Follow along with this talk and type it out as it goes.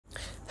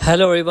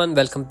Hello everyone,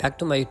 welcome back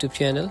to my YouTube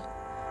channel.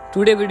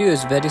 Today video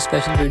is very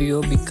special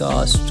video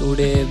because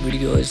today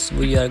video is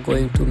we are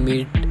going to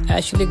meet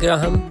Ashley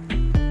Graham.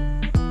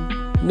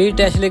 Meet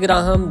Ashley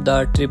Graham,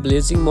 the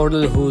trailblazing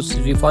model who's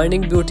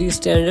refining beauty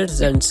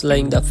standards and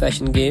slaying the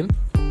fashion game.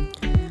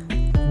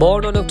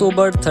 Born on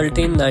October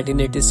 13,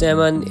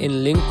 1987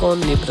 in Lincoln,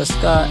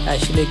 Nebraska,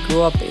 Ashley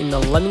grew up in a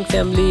loving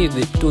family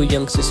with two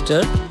young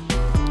sisters.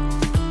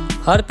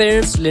 Her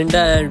parents, Linda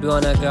and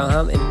Joanna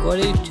Graham,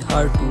 encouraged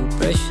her to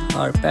pursue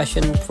her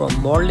passion from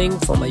modeling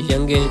from a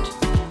young age.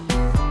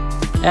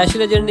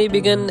 Ashley's journey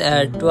began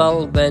at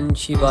 12 when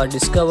she was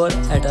discovered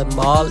at a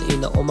mall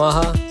in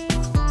Omaha.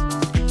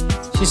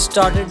 She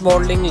started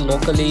modeling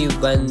locally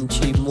when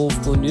she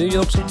moved to New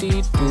York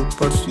City to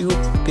pursue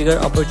bigger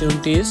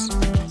opportunities.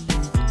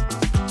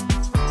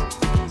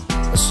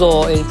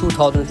 So in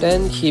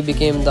 2010, she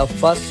became the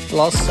first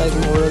plus-size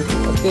model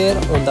to appear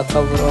on the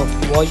cover of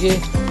Vogue,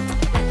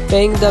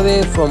 paving the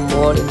way for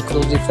more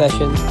inclusive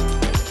fashion.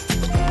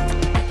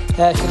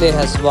 Ashley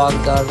has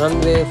walked the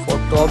runway for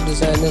top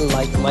designers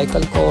like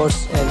Michael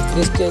Kors and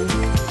Christian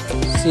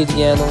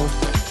Siriano,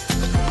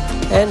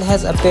 and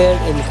has appeared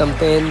in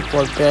campaigns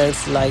for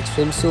brands like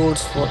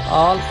Swimsuits for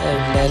All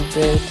and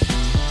Landgrave.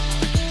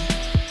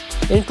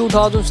 In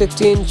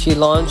 2016, she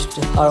launched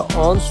her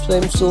own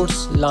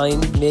swimsuits line,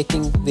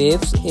 making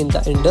waves in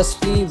the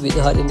industry with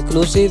her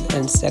inclusive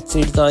and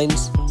sexy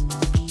designs.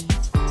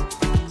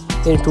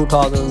 In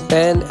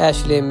 2010,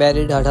 Ashley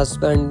married her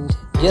husband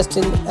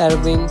Justin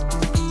Irving,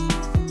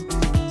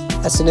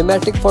 a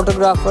cinematic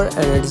photographer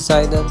and a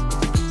designer.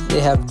 They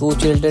have two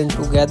children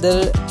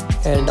together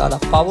and are a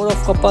power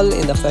of couple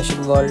in the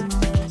fashion world.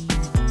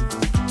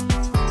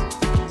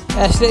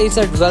 Ashley is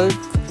a devout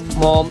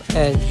mom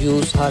and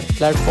uses her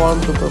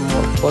platform to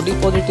promote body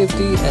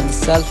positivity and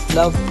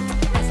self-love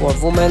for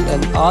women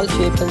in all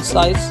shapes and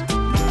sizes.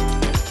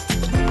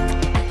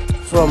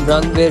 From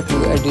runway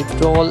to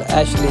editorial,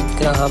 Ashley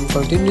Graham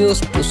continues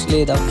to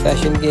slay the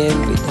fashion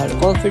game with her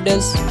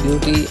confidence,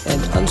 beauty,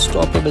 and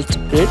unstoppable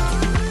spirit.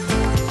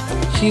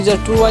 She is a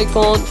true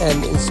icon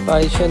and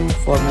inspiration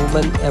for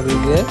women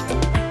everywhere.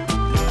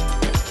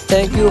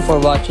 Thank you for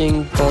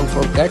watching. Don't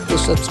forget to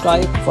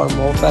subscribe for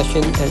more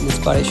fashion and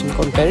inspiration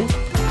content.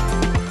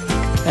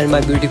 And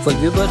my beautiful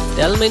viewers,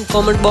 tell me in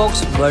comment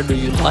box what do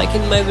you like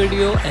in my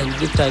video and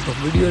which type of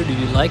video do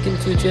you like in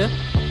future.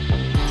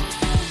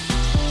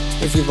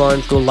 If you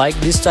want to like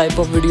this type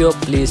of video,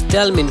 please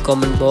tell me in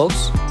comment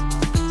box.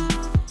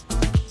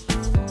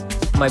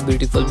 My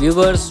beautiful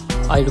viewers,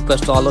 I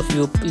request all of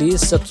you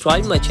please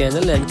subscribe my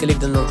channel and click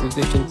the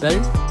notification bell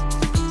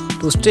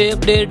to stay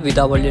updated with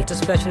our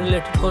latest fashion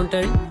related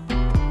content.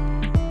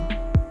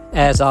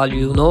 As all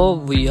you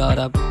know, we are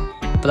a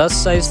plus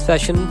size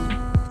fashion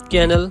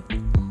channel.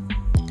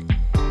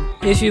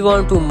 If you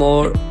want to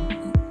more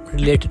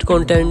related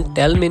content,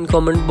 tell me in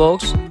comment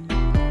box.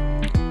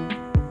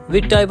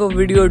 Which type of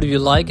video do you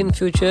like in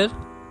future?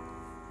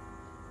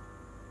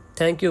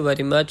 Thank you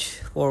very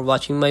much for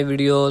watching my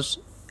videos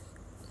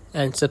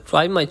and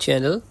subscribe my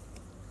channel.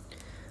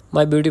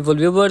 My beautiful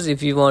viewers,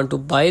 if you want to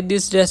buy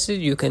these dresses,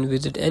 you can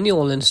visit any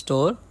online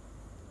store.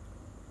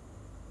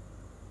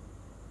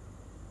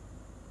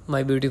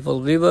 My beautiful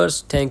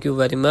viewers, thank you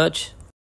very much.